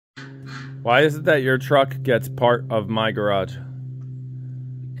Why is it that your truck gets part of my garage?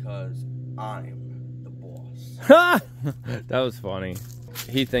 Because I'm the boss. Ha! That was funny.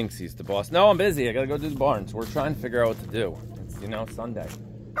 He thinks he's the boss. No, I'm busy. I gotta go do the barns. We're trying to figure out what to do. It's, you know, Sunday.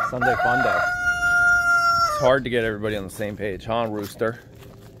 Sunday fun day. It's hard to get everybody on the same page, huh, Rooster?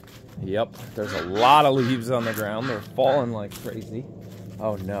 Yep, there's a lot of leaves on the ground. They're falling like crazy.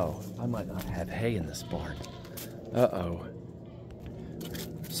 Oh no, I might not have hay in this barn. Uh-oh.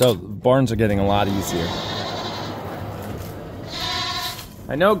 So, barns are getting a lot easier.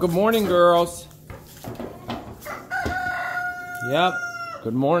 I know, good morning, girls. Yep,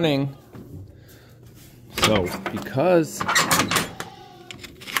 good morning. So, because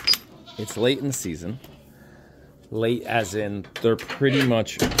it's late in the season, late as in they're pretty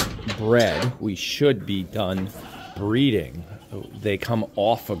much bred, we should be done breeding. They come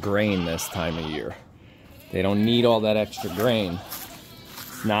off a grain this time of year. They don't need all that extra grain.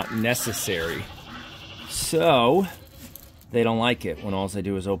 It's not necessary. So, they don't like it when all I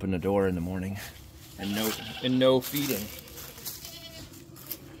do is open the door in the morning and no feeding.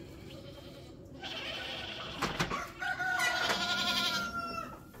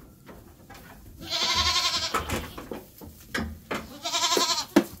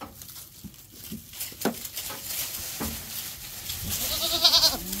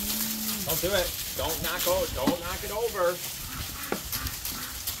 Don't do it. Don't knock it over.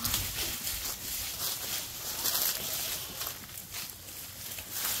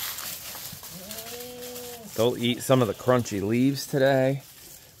 They'll eat some of the crunchy leaves today.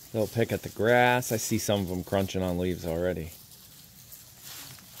 They'll pick at the grass. I see some of them crunching on leaves already.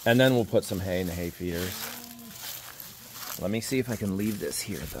 And then we'll put some hay in the hay feeders. Let me see if I can leave this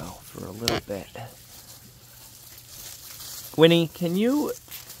here, though, for a little bit. Winnie, can you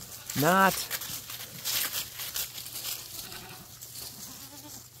not...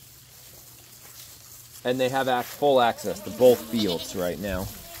 And they have full access to both fields right now.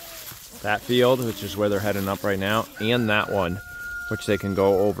 That field, which is where they're heading up right now, and that one, which they can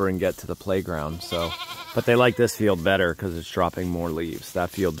go over and get to the playground. So, but they like this field better because it's dropping more leaves.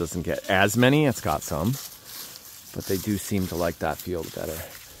 That field doesn't get as many. It's got some, but they do seem to like that field better.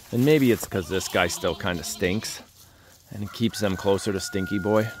 And maybe it's because this guy still kind of stinks, and it keeps them closer to Stinky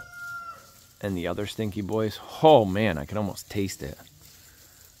Boy and the other Stinky Boys. Oh man, I can almost taste it.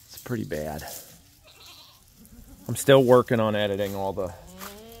 It's pretty bad. I'm still working on editing all the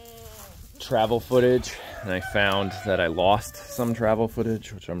travel footage, and I found that I lost some travel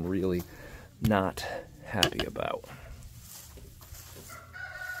footage, which I'm really not happy about.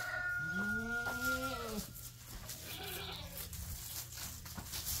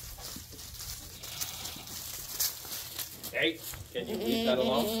 Hey, can you leave that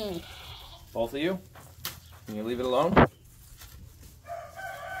alone? Both of you? Can you leave it alone?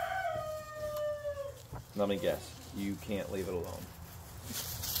 Let me guess. You can't leave it alone.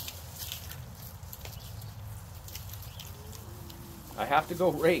 I have to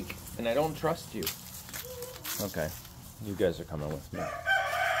go rake, and I don't trust you. Okay, you guys are coming with me.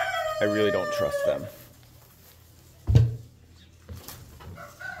 I really don't trust them.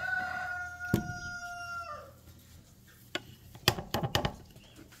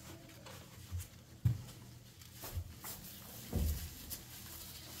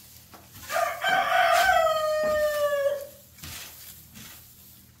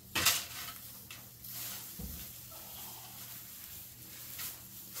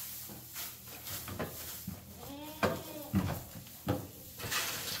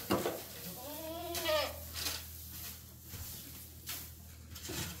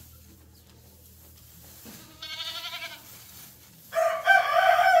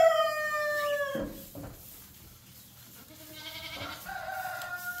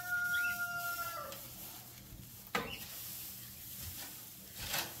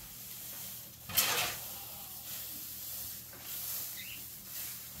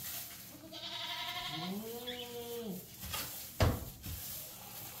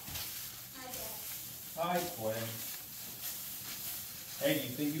 Hi, Quinn. Hey, do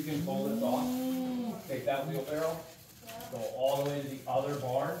you think you can pull this off? Take that wheelbarrow, go all the way to the other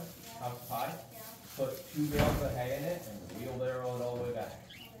barn, outside, put 2 bales of hay in it, and wheelbarrow it all the way back.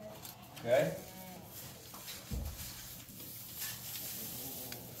 Okay?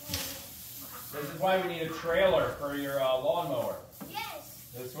 This is why we need a trailer for your lawnmower. Yes.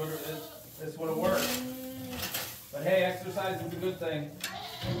 This would have worked. But hey, exercise is a good thing.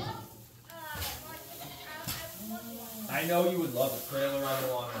 I know you would love a trailer on the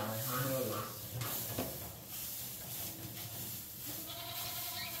lawnmower. I know this.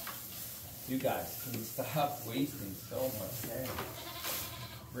 You guys can stop wasting so much hay.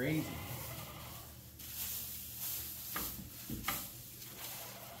 Crazy.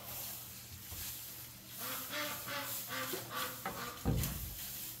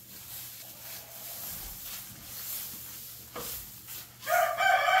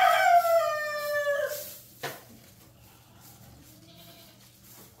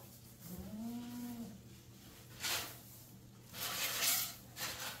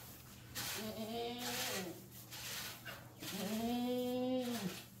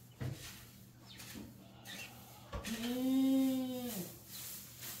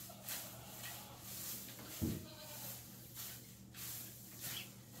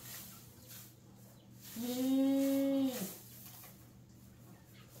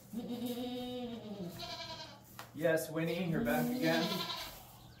 Yes, Winnie, you're back again.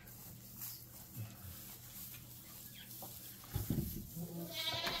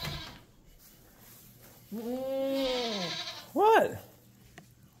 What?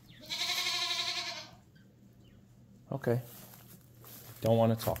 Okay. Don't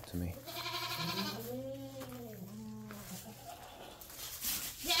want to talk to me.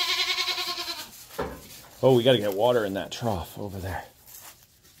 Oh, we got to get water in that trough over there.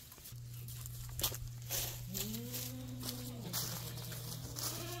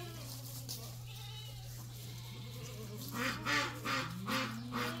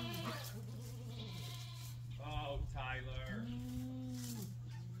 Oh, Tyler.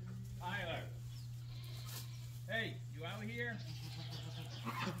 Tyler. Hey, you out here?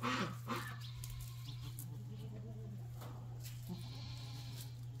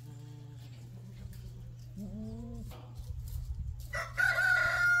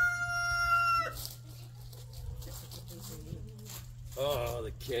 Oh,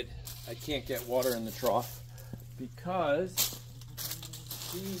 the kid. I can't get water in the trough because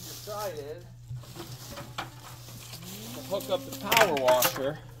he decided to hook up the power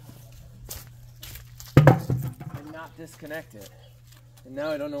washer and not disconnect it. And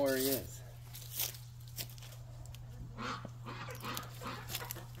now I don't know where he is.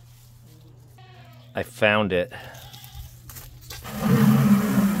 I found it.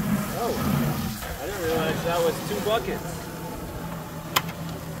 Oh, I didn't realize that was 2 buckets.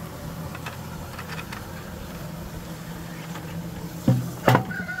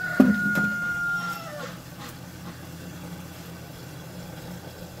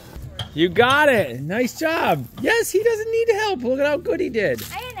 You got it. Nice job. Yes, he doesn't need help. Look at how good he did.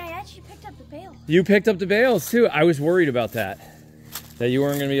 I actually picked up the bales. You picked up the bales too. I was worried about that you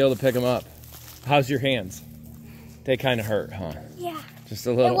weren't going to be able to pick them up. How's your hands? They kind of hurt, huh? Yeah. Just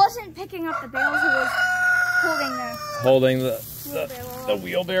a little. It wasn't picking up the bales. It was holding the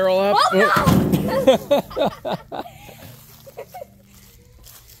wheelbarrow up. Oh,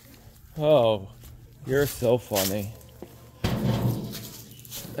 no! Oh, you're so funny.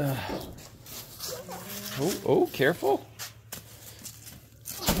 Oh, careful.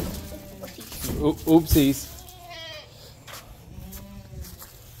 Oopsies.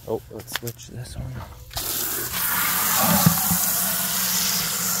 Oh, let's switch this one.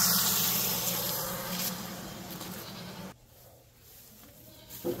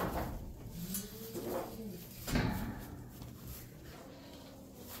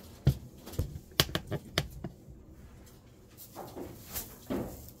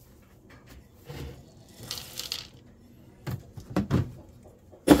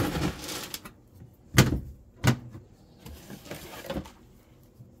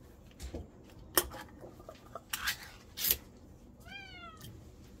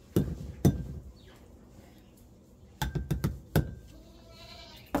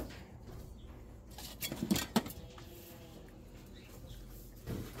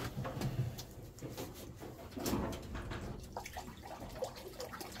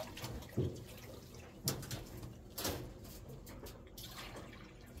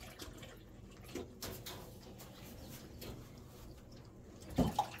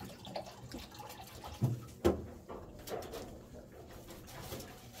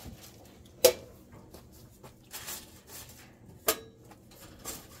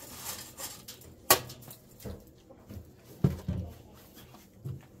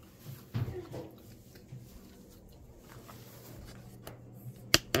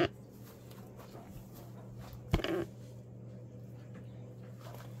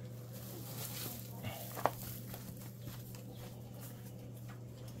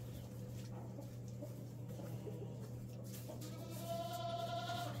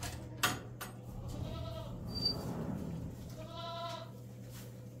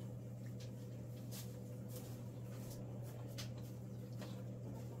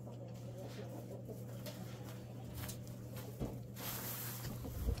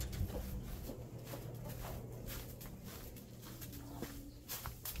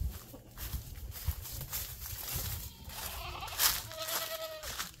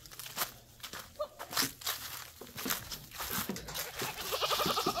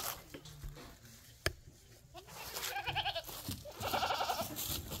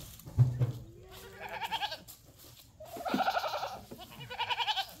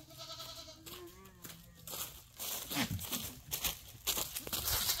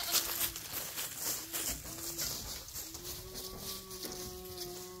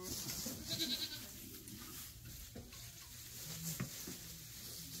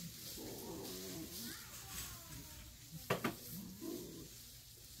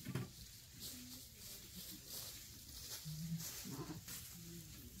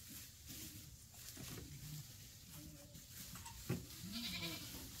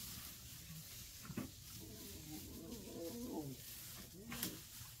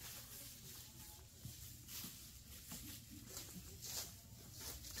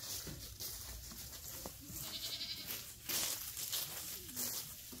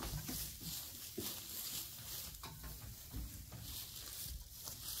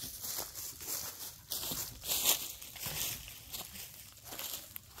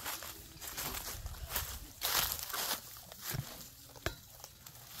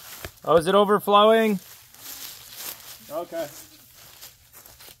 Oh, is it overflowing? Okay.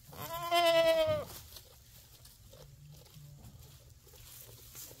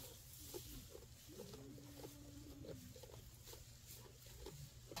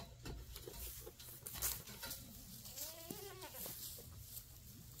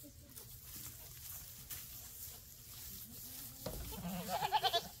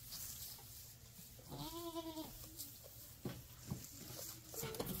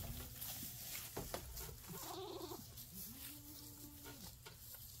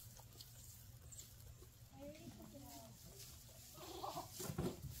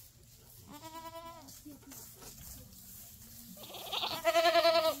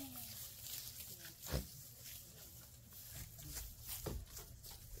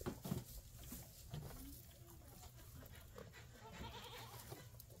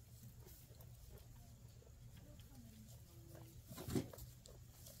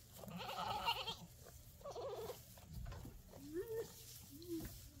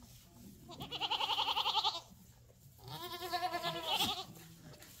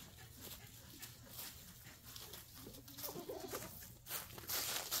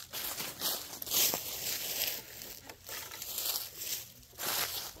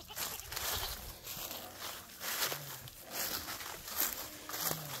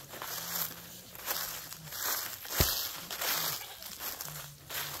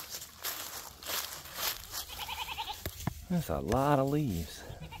 That's a lot of leaves.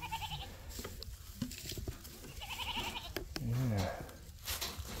 Yeah.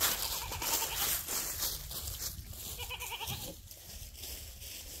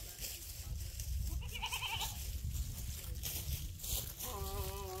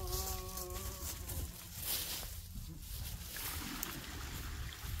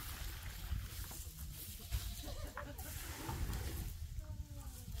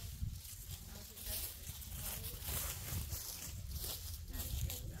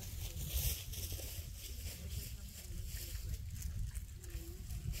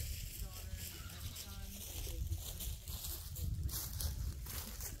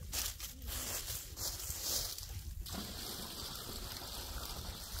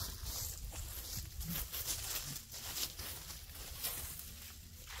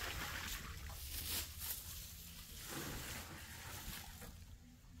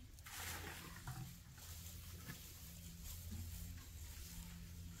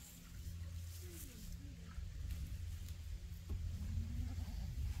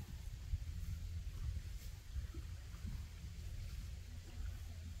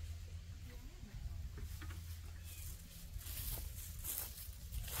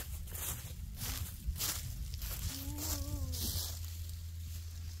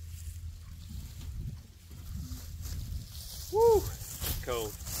 Woo! It's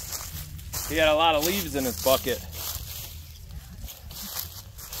cold. He got a lot of leaves in his bucket.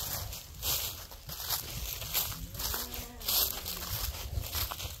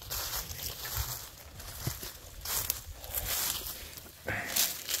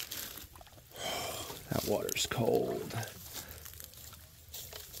 That water's cold.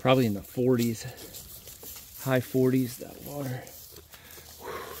 Probably in the 40s, high 40s, that water.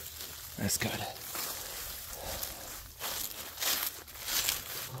 Whew. That's good.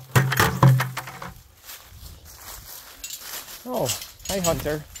 Oh, hi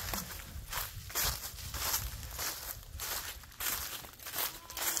Hunter.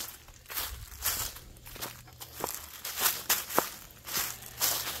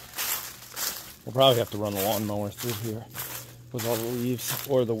 We'll probably have to run a lawnmower through here with all the leaves,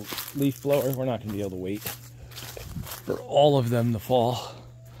 or the leaf blower. We're not going to be able to wait for all of them to fall.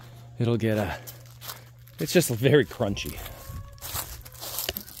 It'll get it's just very crunchy.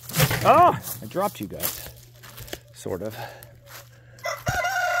 Ah, I dropped you guys. Sort of.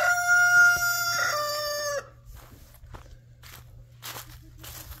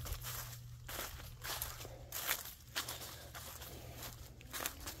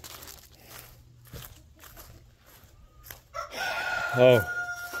 Oh,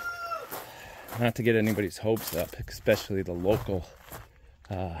 not to get anybody's hopes up, especially the local.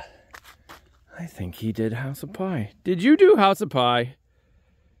 I think he did House of Pie. Did you do House of Pie?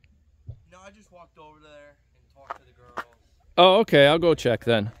 No, I just walked over there and talked to the girls. Oh, okay, I'll go check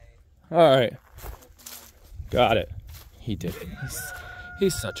then. All right. Got it. He did it.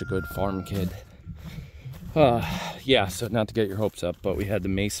 He's such a good farm kid. Yeah, so not to get your hopes up, but we had the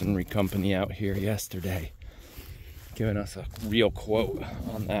masonry company out here yesterday giving us a real quote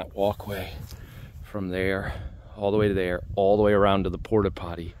on that walkway from there all the way to there, all the way around to the porta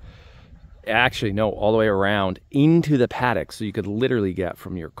potty. actually, no, all the way around into the paddock. So you could literally get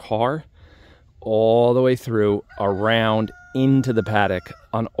from your car all the way through, around into the paddock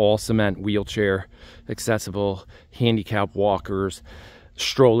on all cement, wheelchair accessible, handicap walkers,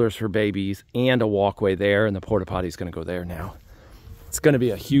 strollers for babies, and a walkway there. And the porta potty is going to go there now. It's going to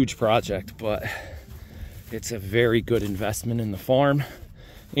be a huge project, but it's a very good investment in the farm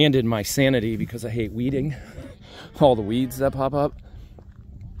and in my sanity, because I hate weeding all the weeds that pop up.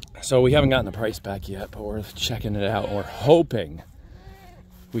 So we haven't gotten the price back yet, but we're checking it out. We're hoping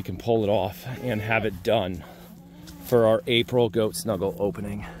we can pull it off and have it done for our April Goat Snuggle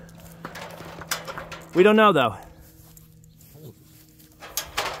opening. We don't know though.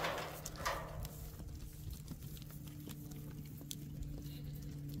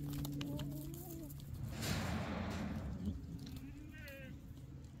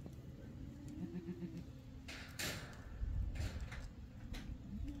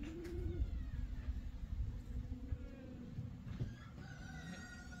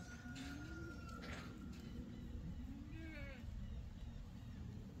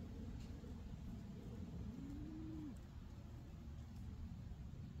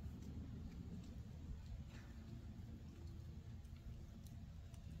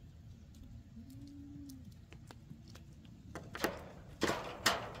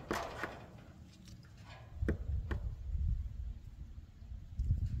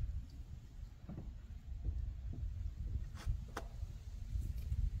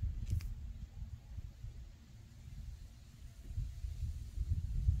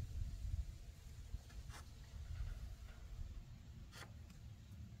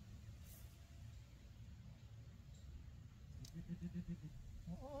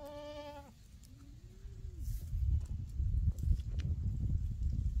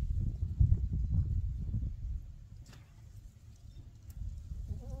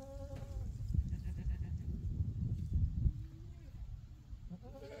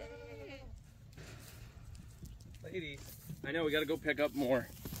 Ladies, I know we gotta go pick up more.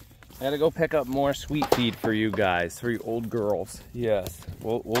 I gotta go pick up more sweet feed for you guys, for you old girls. Yes,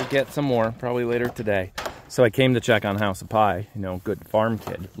 we'll get some more probably later today. So I came to check on House of Pie. You know, good farm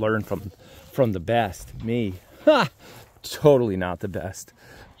kid. Learn from the best. Me, ha, totally not the best.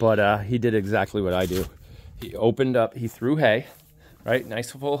 But he did exactly what I do. He opened up. He threw hay, right?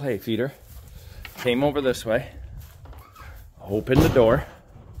 Nice full hay feeder. Came over this way. Opened the door.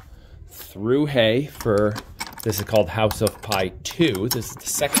 Threw hay for. This is called House of Pie 2. This is the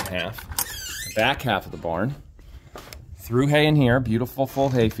second half, the back half of the barn. Threw hay in here, beautiful full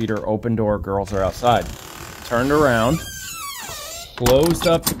hay feeder, open door, girls are outside. Turned around, closed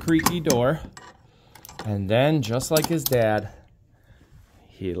up the creaky door, and then, just like his dad,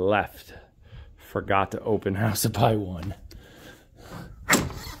 he left. Forgot to open House of Pie 1.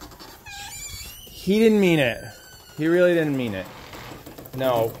 He didn't mean it. He really didn't mean it.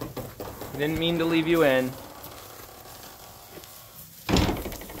 No, he didn't mean to leave you in.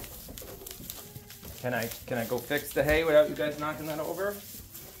 Can I go fix the hay without you guys knocking that over?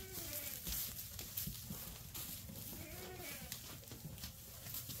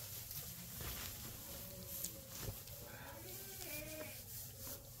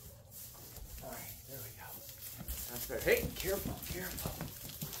 All right, there we go. That's better. Hey, careful, careful.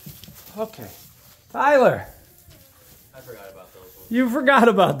 Okay, Tyler. I forgot about those ones. You forgot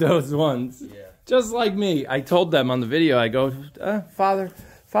about those ones. Yeah. Just like me. I told them on the video, I go,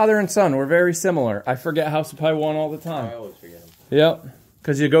 Father and son, we're very similar. I forget House of Pie 1 all the time. I always forget them. Yep.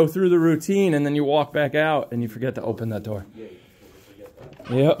 Because you go through the routine and then you walk back out and you forget to open that door. Yeah, you forget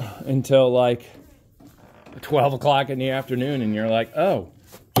that. Yep. Until like 12 o'clock in the afternoon and you're like, oh,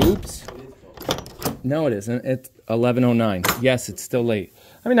 oops. No, it isn't. It's 11:09. Yes, it's still late.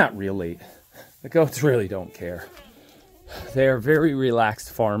 I mean, not real late. The goats really don't care. They are very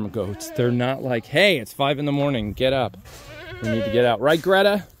relaxed farm goats. They're not like, hey, it's 5 in the morning. Get up. We need to get out. Right,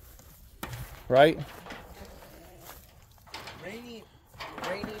 Greta? Right? Rainey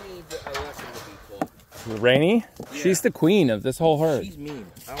needs a lesson to be cool. Rainey? Yeah. She's the queen of this whole herd. She's mean.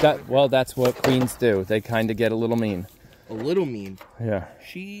 Well, that's what queens do. They kind of get a little mean. A little mean. Yeah.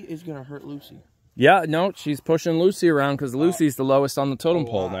 She is going to hurt Lucy. Yeah, no, she's pushing Lucy around because Lucy's the lowest on the totem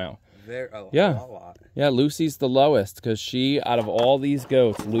pole now. A lot. Yeah, Lucy's the lowest because she, out of all these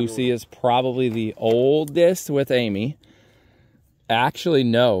goats, Lucy is probably the oldest with Amy. Actually,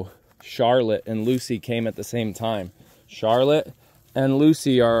 no. Charlotte and Lucy came at the same time. Charlotte and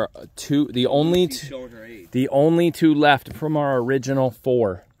Lucy are the only two left from our original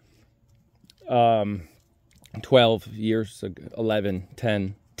 4. 12 years ago, 11,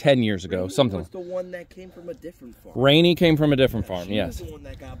 10, 10 years ago, something. Was the one that came from a different farm. Rainey came from a different farm, She yes. was the one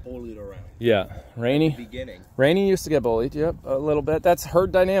that got bullied around. Yeah, Rainey. At the beginning. Rainey used to get bullied, yep, a little bit. That's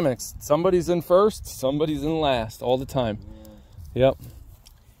herd dynamics. Somebody's in first, somebody's in last all the time. Yep.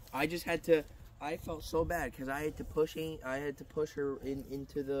 I just had to. I felt so bad because I had to push her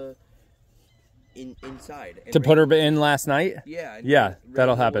into the inside. And To put her in last night? Yeah. Yeah,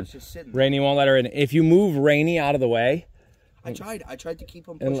 that'll happen. Rainey won't let her in. If you move Rainey out of the way, I tried to keep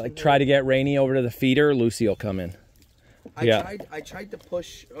him and pushing try to get Rainey over to the feeder, Lucy will come in. I tried to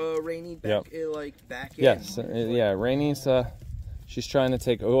push Rainey back back in. Yes, yeah, Rainey's she's trying to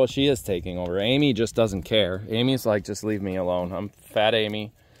take, well, she is taking over. Amy just doesn't care. Amy's like, just leave me alone. I'm Fat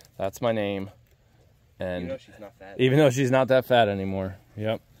Amy. That's my name. And Even though she's not fat. Even though she's not that fat anymore.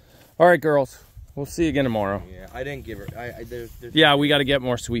 Yep. All right, girls. We'll see you again tomorrow. Yeah, I didn't give her. Yeah, we got to get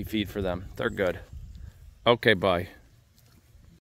more sweet feed for them. They're good. Okay, bye.